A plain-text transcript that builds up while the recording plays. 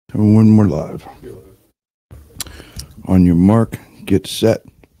When we're live. On your mark, get set,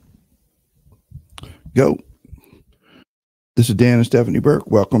 go. This is Dan and Stephanie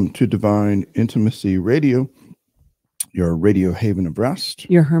Burke. Welcome to Divine Intimacy Radio, your radio haven of rest,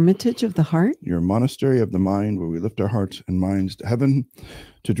 your hermitage of the heart, your monastery of the mind, where we lift our hearts and minds to heaven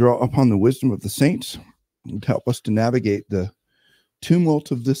to draw upon the wisdom of the saints and help us to navigate the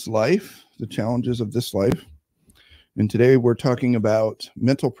tumult of this life, the challenges of this life. And today we're talking about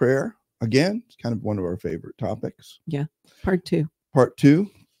mental prayer. Again, it's kind of one of our favorite topics. Yeah. Part two. Part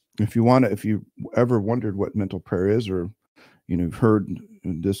two. If you ever wondered what mental prayer is, or, you've heard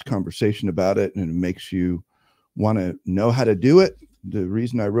this conversation about it and it makes you want to know how to do it. The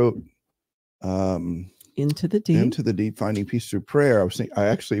reason I wrote Into the Deep, Finding Peace Through Prayer.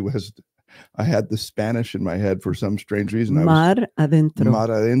 I had the Spanish in my head for some strange reason. Mar adentro. Mar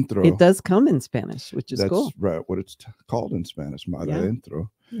adentro. It does come in Spanish, which is cool. That's right. What it's called in Spanish, mar adentro.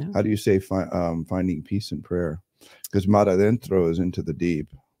 Yeah. How do you say finding peace in prayer? Because mar adentro is into the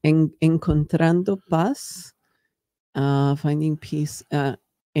deep. Encontrando paz, finding peace en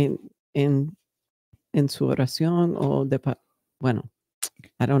su oración o de paz. Bueno,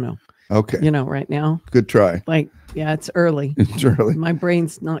 I don't know. Okay. Right now. Good try. It's early. It's early. My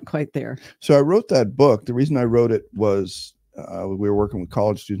brain's not quite there. So I wrote that book. The reason I wrote it was we were working with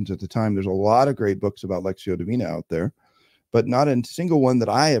college students at the time. There's a lot of great books about Lectio Divina out there, but not a single one that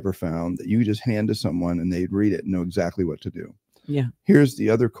I ever found that you just hand to someone and they'd read it and know exactly what to do. Yeah. Here's the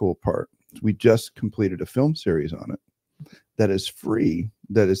other cool part. We just completed a film series on it that is free.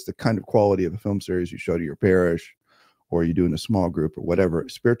 That is the kind of quality of a film series you show to your parish, or you do in a small group or whatever.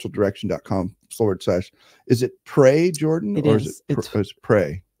 SpiritualDirection.com / is it pray, Jordan? It or is. It's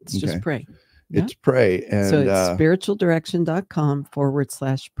pray. It's just pray. It's pray. And so it's SpiritualDirection.com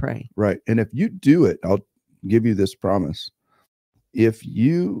 / pray. Right. And if you do it, I'll give you this promise. If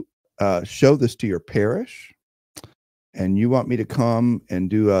you show this to your parish and you want me to come and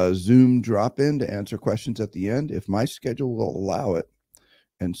do a Zoom drop-in to answer questions at the end, if my schedule will allow it,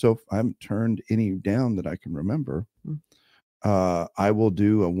 and so I haven't turned any down that I can remember, I will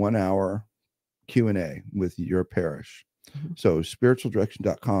do a 1 hour Q&A with your parish. Mm-hmm. So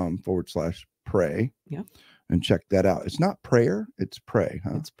SpiritualDirection.com / pray. Yeah. And check that out. It's not prayer, it's pray,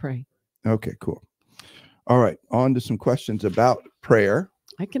 huh? It's pray. Okay, cool. All right. On to some questions about prayer.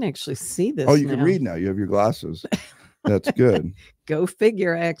 I can actually see this. Oh, you can read now. You have your glasses. That's good. Go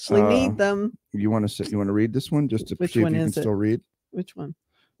figure. I actually need them. You want to read this one just to Which see if one you can is it? still read? Which one?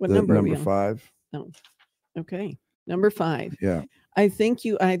 What number? Number 5. Oh, okay. Number 5. Yeah. I think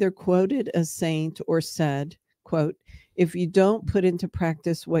you either quoted a saint or said, quote, if you don't put into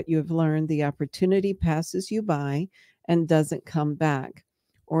practice what you have learned, the opportunity passes you by and doesn't come back.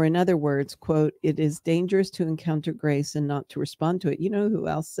 Or in other words, quote, it is dangerous to encounter grace and not to respond to it. You know who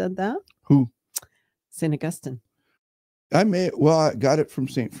else said that? Who? St. Augustine. I got it from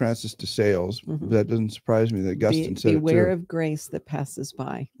St. Francis de Sales. Mm-hmm. That doesn't surprise me that Augustine said beware it too. of grace that passes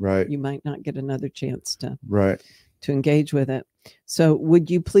by. Right. You might not get another chance to engage with it. So would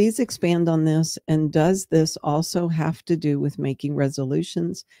you please expand on this? And does this also have to do with making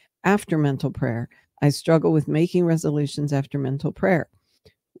resolutions after mental prayer? I struggle with making resolutions after mental prayer.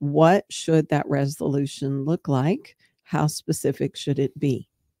 What should that resolution look like? How specific should it be?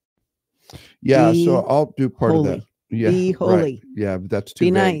 Yeah, so I'll do part of that. Yeah, be holy. Right. Yeah, but that's too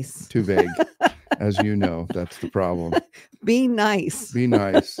vague. Nice. Too vague. As you know, that's the problem. Be nice. Be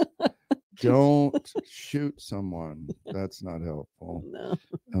nice. Don't shoot someone. That's not helpful. No.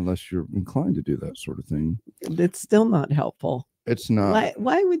 Unless you're inclined to do that sort of thing. It's still not helpful. It's not.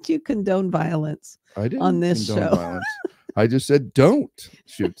 Why would you condone violence on this show? Violence. I just said don't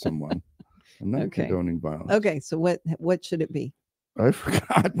shoot someone. I'm not condoning violence. Okay, so what should it be? I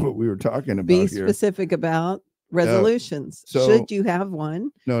forgot what we were talking about. Be specific about resolutions. Should you have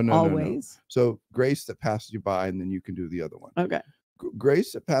one? No. Always. No. So grace that passes you by, and then you can do the other one. Okay.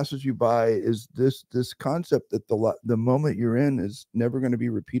 Grace that passes you by is this concept that the moment you're in is never going to be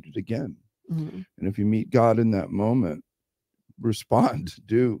repeated again. Mm-hmm. And if you meet God in that moment, respond,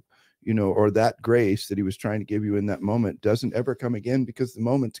 or that grace that he was trying to give you in that moment doesn't ever come again because the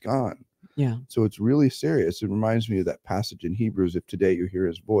moment's gone. Yeah. So it's really serious. It reminds me of that passage in Hebrews, if today you hear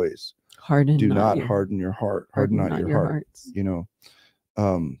his voice, do not harden your heart. Harden not your heart. Hearts.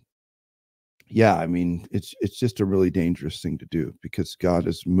 Yeah, I mean, it's just a really dangerous thing to do because God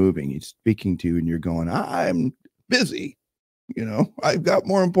is moving. He's speaking to you and you're going, I'm busy. I've got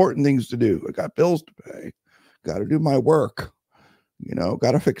more important things to do. I got bills to pay. Got to do my work.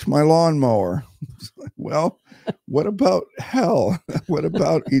 Got to fix my lawnmower. Well, what about hell? What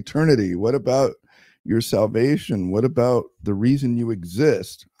about eternity? What about, your salvation? What about the reason you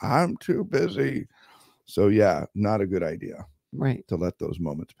exist? I'm too busy. So yeah, not a good idea. Right. To let those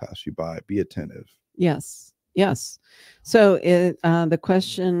moments pass you by. Be attentive. Yes. Yes. So the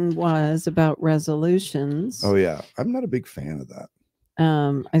question was about resolutions. Oh yeah. I'm not a big fan of that.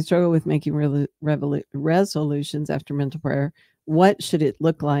 I struggle with making resolutions after mental prayer. What should it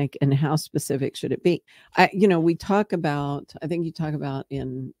look like and how specific should it be? We talk about, I think you talk about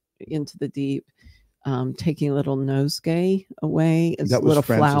in Into the Deep, taking a little nosegay away, a little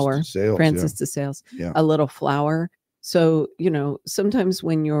flower, Francis de Sales, a little flower. So, sometimes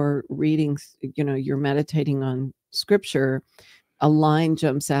when you're reading, you're meditating on scripture, a line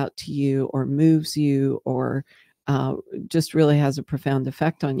jumps out to you or moves you or just really has a profound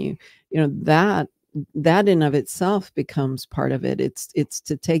effect on you. That in of itself becomes part of it. It's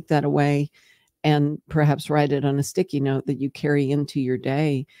to take that away and perhaps write it on a sticky note that you carry into your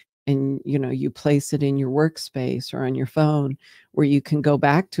day, and you place it in your workspace or on your phone where you can go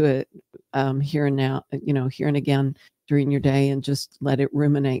back to it here and now, here and again during your day, and just let it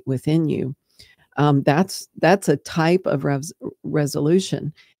ruminate within you. That's a type of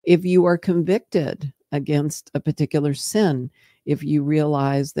resolution. If you are convicted against a particular sin, if you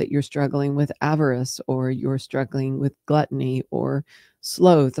realize that you're struggling with avarice, or you're struggling with gluttony or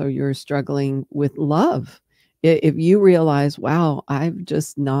sloth, or you're struggling with love, if you realize, wow, I've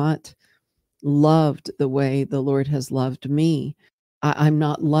just not loved the way the Lord has loved me, I'm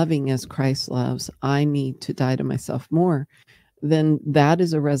not loving as Christ loves, I need to die to myself more, then that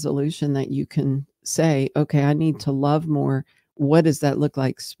is a resolution that you can say, okay, I need to love more. What does that look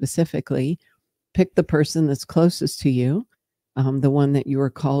like specifically? Pick the person that's closest to you, the one that you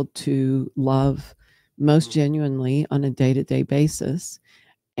are called to love most genuinely on a day-to-day basis,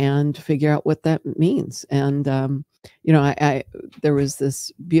 and figure out what that means. And there was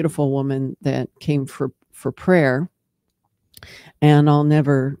this beautiful woman that came for prayer, and I'll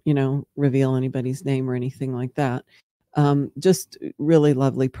never reveal anybody's name or anything like that. Just really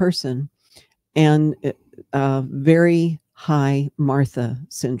lovely person, and very high Martha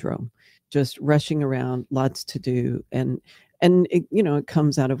syndrome, just rushing around, lots to do, and it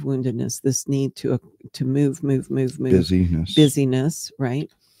comes out of woundedness, this need to move, busyness, right?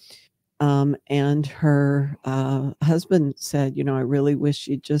 And her husband said, I really wish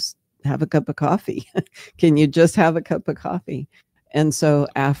you'd just have a cup of coffee. Can you just have a cup of coffee? And so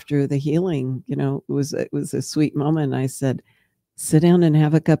after the healing, it was a sweet moment. I said, sit down and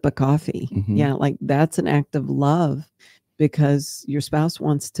have a cup of coffee. Mm-hmm. Yeah, like that's an act of love, because your spouse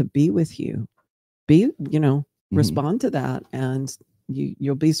wants to be with you. Mm-hmm. Respond to that, and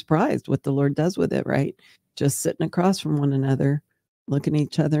you'll be surprised what the Lord does with it, right? Just sitting across from one another, looking at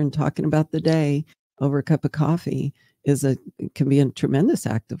each other and talking about the day over a cup of coffee can be a tremendous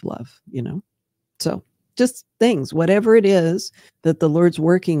act of love, So just things, whatever it is that the Lord's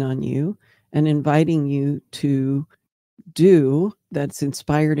working on you and inviting you to do, that's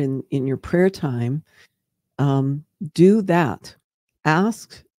inspired in your prayer time, do that.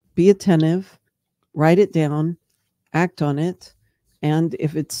 Ask, be attentive, write it down, act on it, and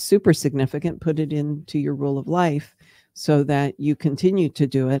if it's super significant, put it into your rule of life so that you continue to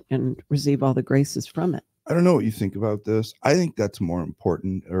do it and receive all the graces from it. I don't know what you think about this. I think that's more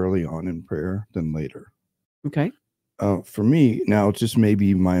important early on in prayer than later. Okay. For me, now it's just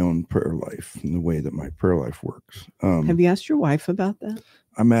maybe my own prayer life and the way that my prayer life works. Have you asked your wife about that?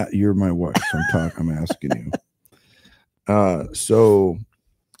 You're my wife. So I'm asking you. So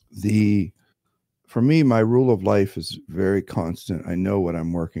for me, my rule of life is very constant. I know what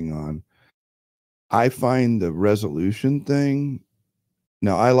I'm working on. I find the resolution thing.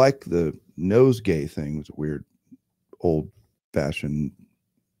 Now, I like the nosegay thing. It's a weird, old-fashioned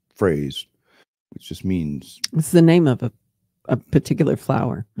phrase, which just means it's the name of a particular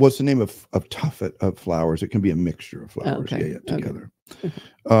flower. What's the name of tuffet of flowers? It can be a mixture of flowers. Okay. Yeah, together.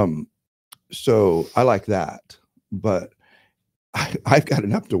 Okay. So I like that, but I've got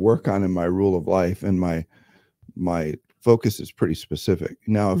enough to work on in my rule of life, and my focus is pretty specific.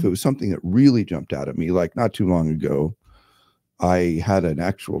 Now, if it was something that really jumped out at me, like not too long ago, I had an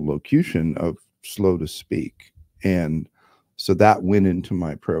actual locution of slow to speak. And so that went into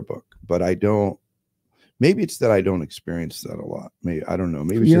my prayer book, but maybe it's that I don't experience that a lot. Maybe, I don't know.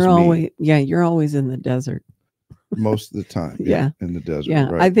 Maybe it's you're always in the desert. Most of the time. Yeah. In the desert. Yeah.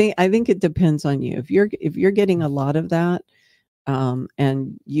 Right. I think it depends on you. If you're getting a lot of that,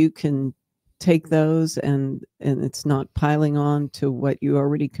 and you can take those and it's not piling on to what you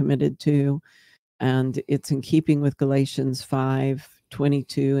already committed to, and it's in keeping with Galatians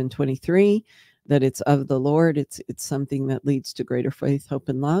 5:22 and 23, that it's of the Lord, it's something that leads to greater faith, hope,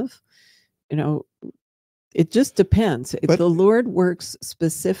 and love, you know, it just depends. If the Lord works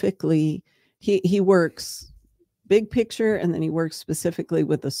specifically, he works big picture, and then he works specifically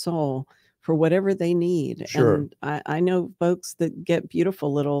with the soul for whatever they need. Sure. And I know folks that get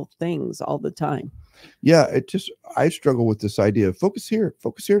beautiful little things all the time. Yeah, I struggle with this idea of focus here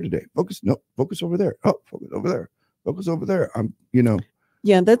today. Focus over there. Oh, focus over there. Focus over there.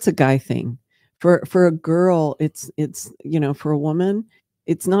 Yeah, that's a guy thing. For a girl, it's for a woman,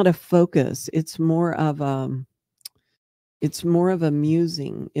 it's not a focus. It's more of a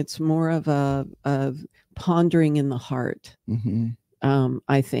musing. It's more of a pondering in the heart. Mm-hmm.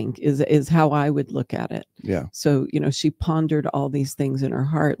 I think is how I would look at it. Yeah. So, she pondered all these things in her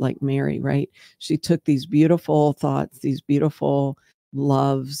heart, like Mary, right? She took these beautiful thoughts, these beautiful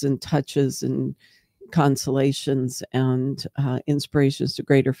loves and touches and consolations and inspirations to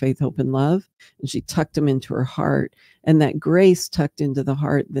greater faith, hope, and love, and she tucked them into her heart. And that grace tucked into the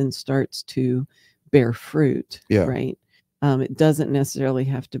heart then starts to bear fruit. Yeah. Right. It doesn't necessarily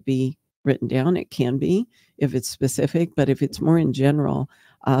have to be written down. It can be if it's specific, but if it's more in general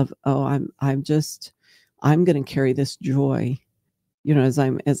of, I'm going to carry this joy, as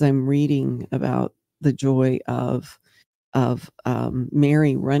I'm reading about the joy of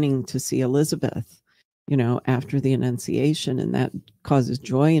Mary running to see Elizabeth, after the Annunciation, and that causes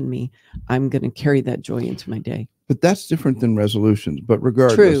joy in me, I'm going to carry that joy into my day. But that's different than resolutions. But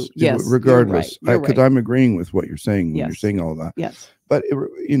regardless, true, yes, regardless, you're because right. I'm agreeing with what you're saying when Yes. you're saying all that. Yes. But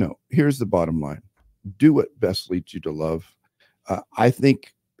here's the bottom line: do what best leads you to love. I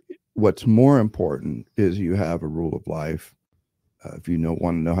think what's more important is you have a rule of life. If you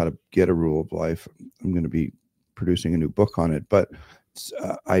want to know how to get a rule of life, I'm going to be producing a new book on it. But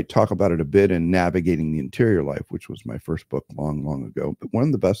I talk about it a bit in Navigating the Interior Life, which was my first book long, long ago, but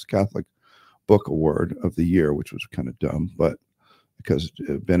won the Best Catholic Book Award of the year, which was kind of dumb, but because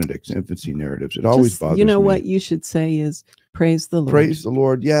Benedict's infancy narratives, it always bothers me. What you should say is praise the Lord. Praise the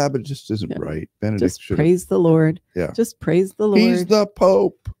Lord. Yeah, but it just isn't right. Benedict just praise the Lord. Yeah. Just praise the Lord. He's the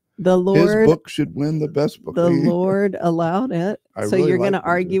Pope. The Lord. His book should win the best book. The Lord allowed it. So really you're going to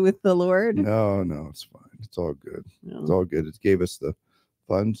argue with the Lord? No, it's fine. It's all good. No. It's all good. It gave us the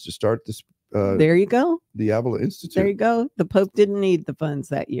funds to start this. There you go. The Avila Institute. There you go. The Pope didn't need the funds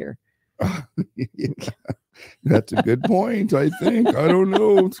that year. Yeah, that's a good point, I think. I don't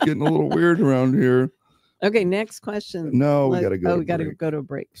know. It's getting a little weird around here. Okay, next question. No, we got to go. We got to go to a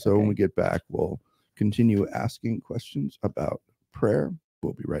break. So when we get back, we'll continue asking questions about prayer.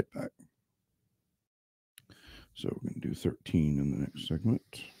 We'll be right back. So we're going to do 13 in the next segment.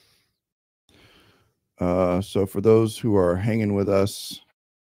 So for those who are hanging with us,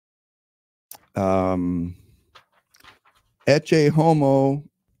 Ecce Homo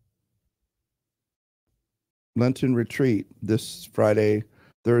Lenten Retreat this Thursday,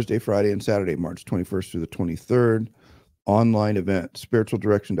 Friday, and Saturday, March 21st through the 23rd. Online event,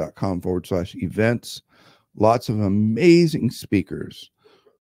 SpiritualDirection.com/events. Lots of amazing speakers.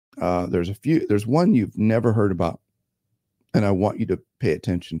 There's one you've never heard about, and I want you to pay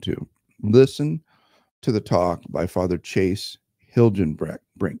attention to. Listen to the talk by Father Chase Hilgenbrink.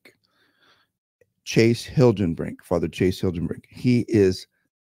 Father Chase Hilgenbrink. He is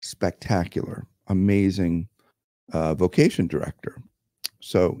spectacular, amazing vocation director.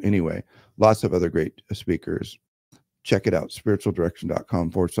 So anyway, lots of other great speakers. Check it out,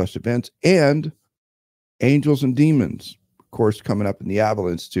 SpiritualDirection.com/events. And Angels and Demons course coming up in the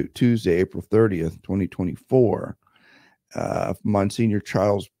Avila Institute, Tuesday, April 30th, 2024. Monsignor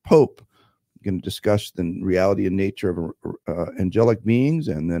Charles Pope going to discuss the reality and nature of angelic beings,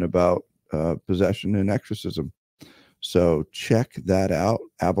 and then about possession and exorcism. So check that out,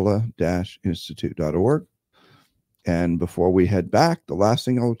 avila-institute.org. And before we head back, the last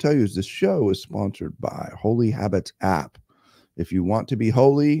thing I will tell you is this show is sponsored by Holy Habits app. If you want to be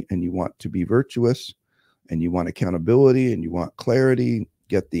holy and you want to be virtuous and you want accountability and you want clarity,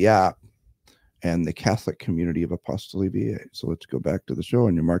 get the app and the Catholic community of Apostoli VA. So let's go back to the show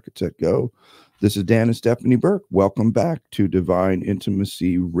on your market, set, go. This is Dan and Stephanie Burke. Welcome back to Divine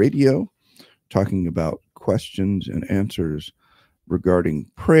Intimacy Radio, talking about questions and answers regarding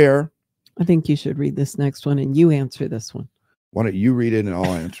prayer. I think you should read this next one and you answer this one. Why don't you read it and I'll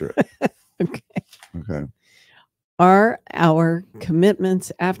answer it? Okay. Are our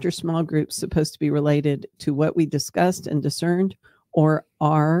commitments after small groups supposed to be related to what we discussed and discerned, or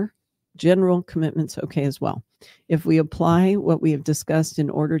are general commitments okay as well? If we apply what we have discussed in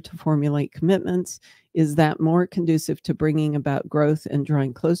order to formulate commitments, is that more conducive to bringing about growth and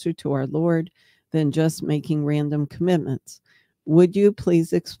drawing closer to our Lord than just making random commitments? Would you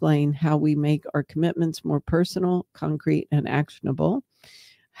please explain how we make our commitments more personal, concrete, and actionable?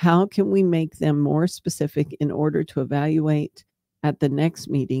 How can we make them more specific in order to evaluate at the next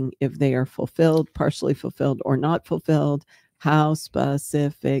meeting if they are fulfilled, partially fulfilled, or not fulfilled? How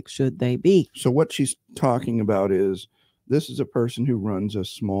specific should they be? So what she's talking about is, this is a person who runs a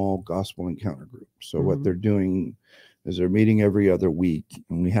small gospel encounter group. So what they're doing is they're meeting every other week,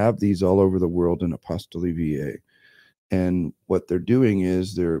 and we have these all over the world in Apostoli VA. And what they're doing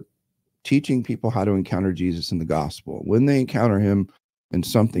is they're teaching people how to encounter Jesus in the gospel. When they encounter him and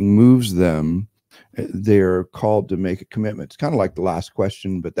something moves them, they're called to make a commitment. It's kind of like the last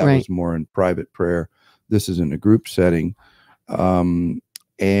question, but that was more in private prayer. This is in a group setting. And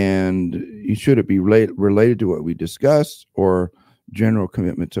should it be related to what we discussed, or general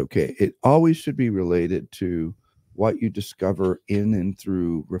commitments? Okay. It always should be related to what you discover in and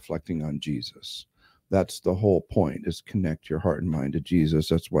through reflecting on Jesus. That's the whole point, is connect your heart and mind to Jesus.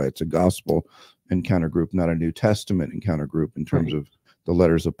 That's why it's a gospel encounter group, not a New Testament encounter group in terms of the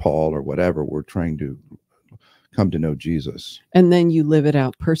letters of Paul or whatever. We're trying to come to know Jesus. And then you live it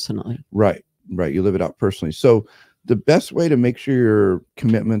out personally. Right. You live it out personally. So the best way to make sure your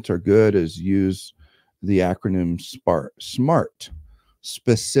commitments are good is use the acronym SMART: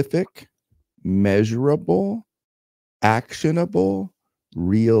 specific, measurable, actionable,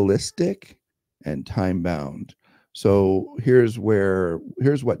 realistic, and time-bound. So here's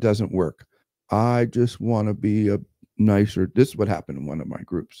what doesn't work. I just want to be a nicer. This is what happened in one of my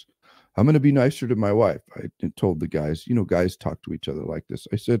groups. I'm going to be nicer to my wife. I told the guys, guys talk to each other like this.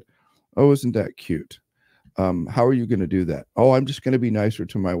 I said, oh, isn't that cute? How are you going to do that? Oh, I'm just going to be nicer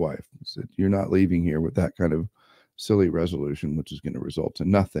to my wife. I said, you're not leaving here with that kind of silly resolution, which is going to result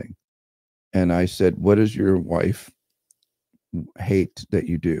in nothing. And I said, what does your wife hate that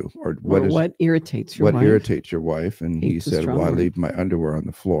you do? Or what irritates your wife? What irritates your wife? And he said, well, I leave my underwear on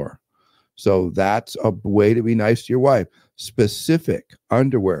the floor. So that's a way to be nice to your wife. Specific: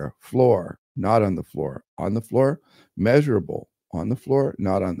 underwear, floor, not on the floor. On the floor, measurable. On the floor,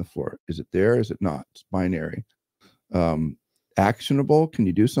 not on the floor. Is it there? Is it not? It's binary. Actionable: can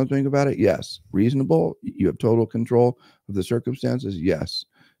you do something about it? Yes. Reasonable: you have total control of the circumstances? Yes.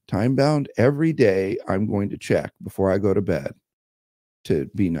 Time bound: every day I'm going to check before I go to bed to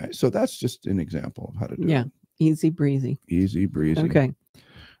be nice. So that's just an example of how to do it. Yeah. Easy breezy. Easy breezy. Okay.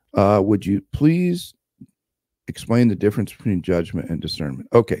 Would you please explain the difference between judgment and discernment?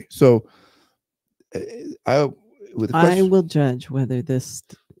 Okay. So I will judge whether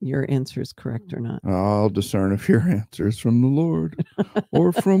your answer is correct or not. I'll discern if your answer is from the Lord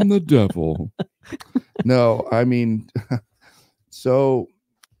or from the devil. No, I mean, so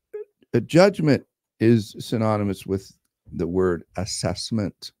a judgment is synonymous with the word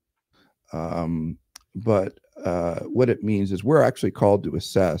assessment. But what it means is we're actually called to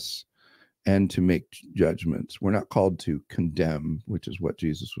assess and to make judgments. We're not called to condemn, which is what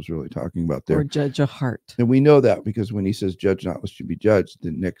Jesus was really talking about there. Or judge a heart. And we know that because when he says, judge not lest you be judged,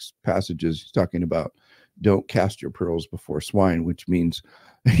 the next passage is talking about don't cast your pearls before swine, which means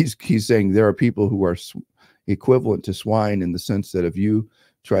he's saying there are people who are equivalent to swine in the sense that if you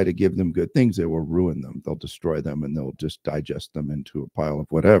try to give them good things, they will ruin them. They'll destroy them and they'll just digest them into a pile of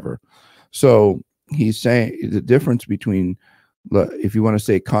whatever. So he's saying the difference between, if you want to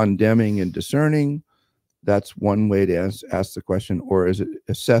say condemning and discerning, that's one way to ask the question. Or is it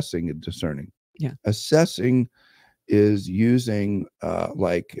assessing and discerning? Yeah. Assessing is using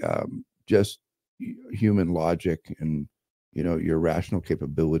just human logic and, your rational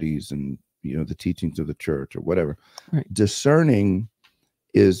capabilities and, the teachings of the church or whatever. Right. Discerning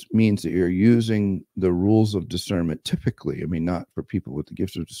means that you're using the rules of discernment typically. I mean, not for people with the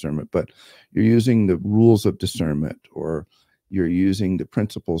gifts of discernment, but you're using the rules of discernment, or you're using the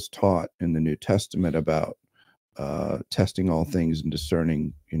principles taught in the New Testament about testing all things and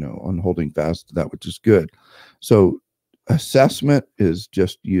discerning, on holding fast to that which is good. So assessment is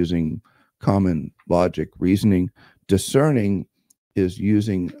just using common logic, reasoning. Discerning is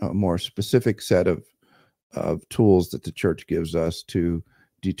using a more specific set of tools that the church gives us to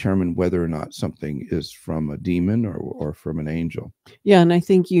determine whether or not something is from a demon or from an angel. Yeah, and I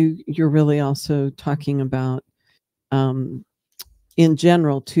think you're really also talking about in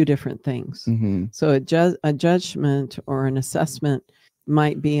general, two different things. Mm-hmm. So a judgment or an assessment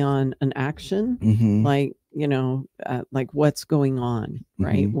might be on an action, mm-hmm. like, like what's going on,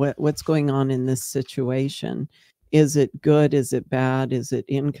 right? Mm-hmm. What's going on in this situation? Is it good? Is it bad? Is it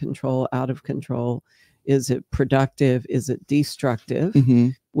in control, out of control? Is it productive? Is it destructive? Mm-hmm.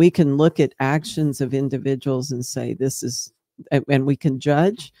 We can look at actions of individuals and say this is, and we can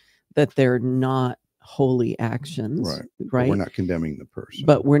judge that they're not holy actions, right? But we're not condemning the person.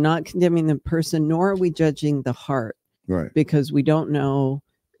 But we're not condemning the person, nor are we judging the heart, right? Because we don't know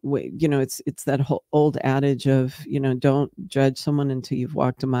it's that whole old adage of, don't judge someone until you've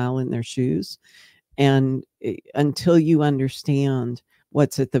walked a mile in their shoes. And until you understand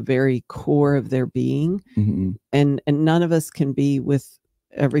what's at the very core of their being, and none of us can be with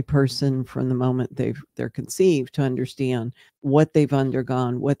every person from the moment they're conceived to understand what they've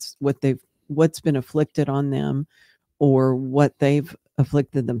undergone, what's been afflicted on them, or what they've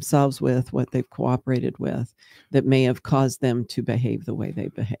afflicted themselves with, what they've cooperated with that may have caused them to behave the way they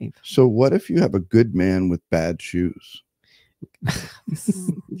behave. So what if you have a good man with bad shoes?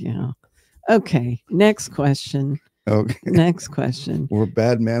 Yeah. Okay. Next question. Okay. Next question. Or a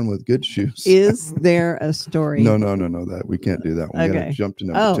bad man with good shoes. Is there a story? No, that we can't do that one. Okay. We gotta jump to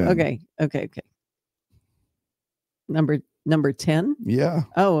number 10. Okay. Number 10? Yeah.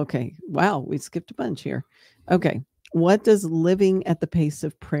 Oh, okay. Wow, we skipped a bunch here. Okay. What does living at the pace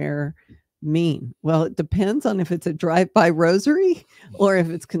of prayer mean? Well, it depends on if it's a drive-by rosary or if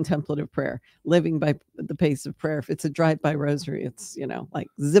it's contemplative prayer. Living by the pace of prayer. If it's a drive-by rosary, it's, like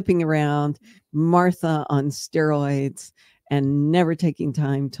zipping around, Martha on steroids, and never taking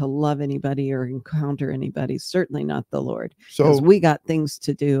time to love anybody or encounter anybody. Certainly not the Lord. So we got things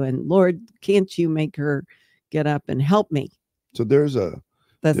to do. And Lord, can't you make her get up and help me? So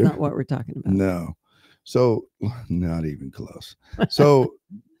that's not what we're talking about. No. So not even close. So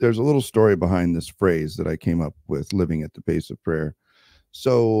there's a little story behind this phrase that I came up with, living at the pace of prayer.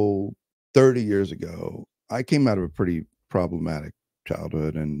 So 30 years ago, I came out of a pretty problematic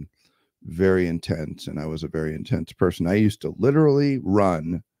childhood and very intense. And I was a very intense person. I used to literally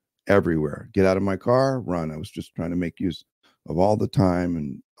run everywhere, get out of my car, run. I was just trying to make use of all the time.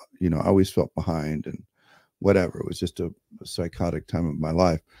 And, I always felt behind and whatever. It was just a psychotic time of my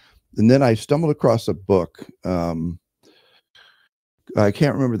life. And then I stumbled across a book. I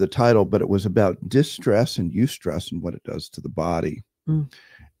can't remember the title, but it was about distress and eustress and what it does to the body.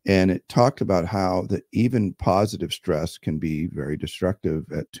 And it talked about how that even positive stress can be very destructive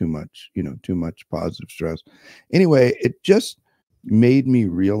at too much positive stress. Anyway, it just made me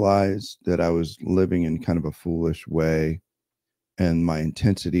realize that I was living in kind of a foolish way, and my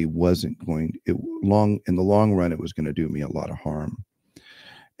intensity wasn't in the long run, it was going to do me a lot of harm.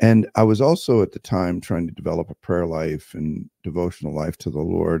 And I was also at the time trying to develop a prayer life and devotional life to the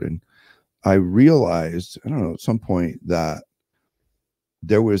Lord. And I realized, I don't know, at some point that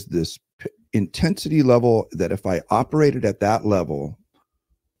there was this intensity level that if I operated at that level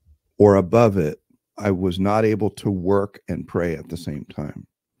or above it, I was not able to work and pray at the same time.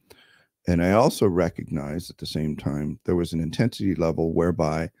 And I also recognized at the same time, there was an intensity level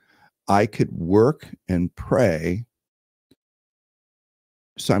whereby I could work and pray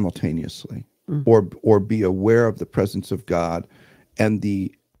simultaneously, or be aware of the presence of God. And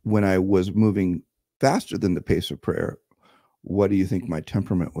when I was moving faster than the pace of prayer, what do you think my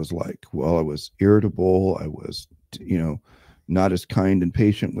temperament was like? Well, I was irritable. I was, not as kind and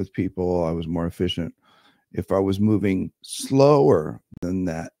patient with people. I was more efficient. If I was moving slower than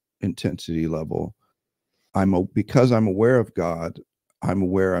that intensity level, because I'm aware of God, I'm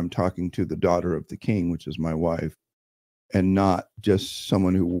aware I'm talking to the daughter of the King, which is my wife, and not just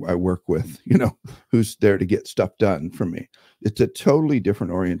someone who I work with, who's there to get stuff done for me. It's a totally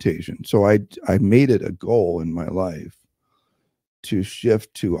different orientation. So I made it a goal in my life to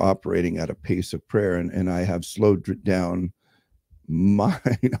shift to operating at a pace of prayer. And I have slowed down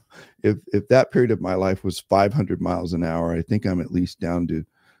if that period of my life was 500 miles an hour, I think I'm at least down to,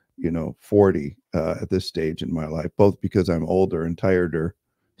 40 at this stage in my life, both because I'm older and tireder.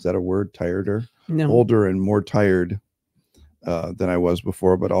 Is that a word? Tireder? No. Older and more tired than I was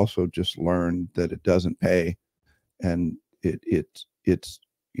before, but also just learned that it doesn't pay. And it's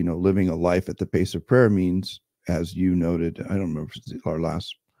living a life at the pace of prayer means, as you noted, I don't remember if it's our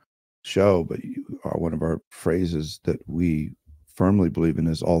last show, but one of our phrases that we firmly believe in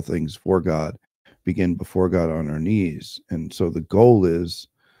is all things for God begin before God on our knees. And so the goal is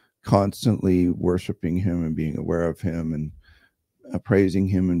constantly worshiping him and being aware of him and praising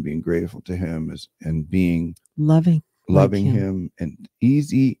him and being grateful to him and being loving him. And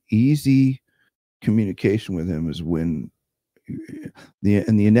easy communication with him is when the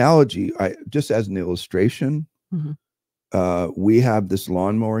analogy, just as an illustration, we have this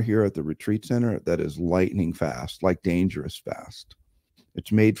lawnmower here at the retreat center that is lightning fast, like dangerous fast.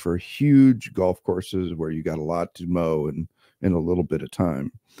 It's made for huge golf courses where you got a lot to mow in a little bit of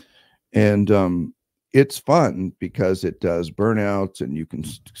time. And it's fun because it does burnouts and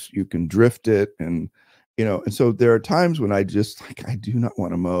you can drift it. And, and so there are times when I do not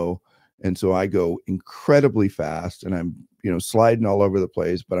want to mow. And so I go incredibly fast and I'm, sliding all over the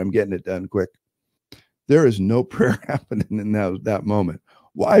place, but I'm getting it done quick. There is no prayer happening in that moment.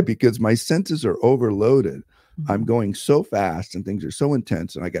 Why? Because my senses are overloaded. I'm going so fast and things are so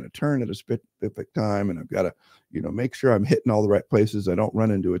intense, and I got to turn at a specific time, and I've got to, make sure I'm hitting all the right places. I don't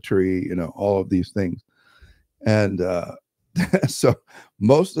run into a tree, all of these things. And so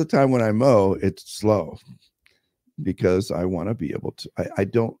most of the time when I mow, it's slow because I want to be able to, I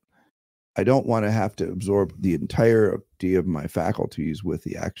don't want to have to absorb the entirety of my faculties with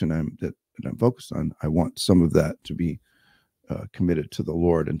the action that I'm focused on. I want some of that to be committed to the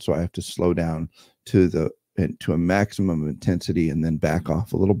Lord. And so I have to slow down to a maximum intensity and then back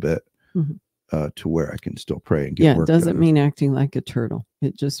off a little bit to where I can still pray and get work done. It doesn't mean acting like a turtle.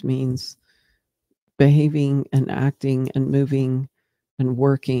 It just means behaving and acting and moving and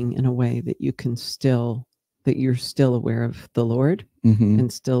working in a way that you can that you're still aware of the Lord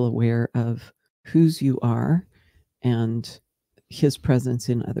and still aware of whose you are and his presence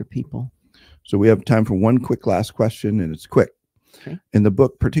in other people. So we have time for one quick last question, and it's quick. Okay. In the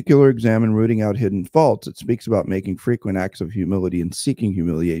book, Particular Examine Rooting Out Hidden Faults, it speaks about making frequent acts of humility and seeking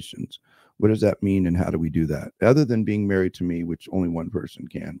humiliations. What does that mean, and how do we do that? Other than being married to me, which only one person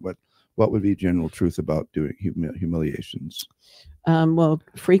can, what would be general truth about doing humiliations? Well,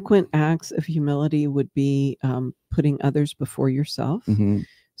 frequent acts of humility would be putting others before yourself,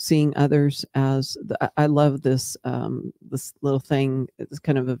 seeing others as I love this this little thing. It's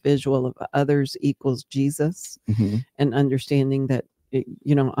kind of a visual of others equals Jesus, and understanding that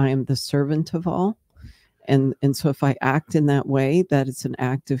I am the servant of all, and so if I act in that way, that it's an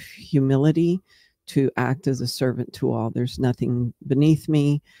act of humility to act as a servant to all. There's nothing beneath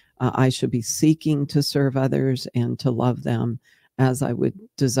me. I should be seeking to serve others and to love them as I would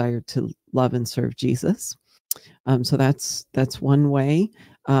desire to love and serve Jesus. So that's one way.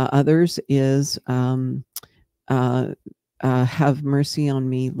 Others is have mercy on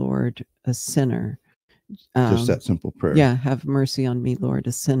me, Lord, a sinner. Just that simple prayer. Yeah, have mercy on me, Lord,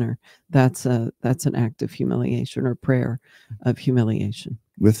 a sinner. That's an act of humiliation or prayer of humiliation.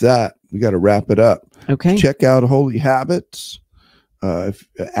 With that, we got to wrap it up. Okay. Check out Holy Habits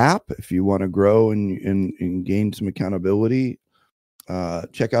app if you want to grow and gain some accountability.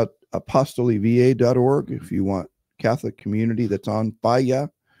 Check out apostoleva.org if you want Catholic community that's on fire.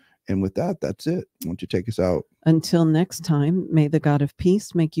 And with that, that's it. Why don't you take us out? Until next time, may the God of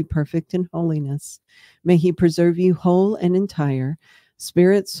peace make you perfect in holiness. May he preserve you whole and entire,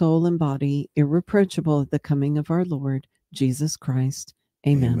 spirit, soul, and body, irreproachable at the coming of our Lord, Jesus Christ.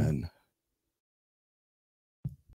 Amen. Amen.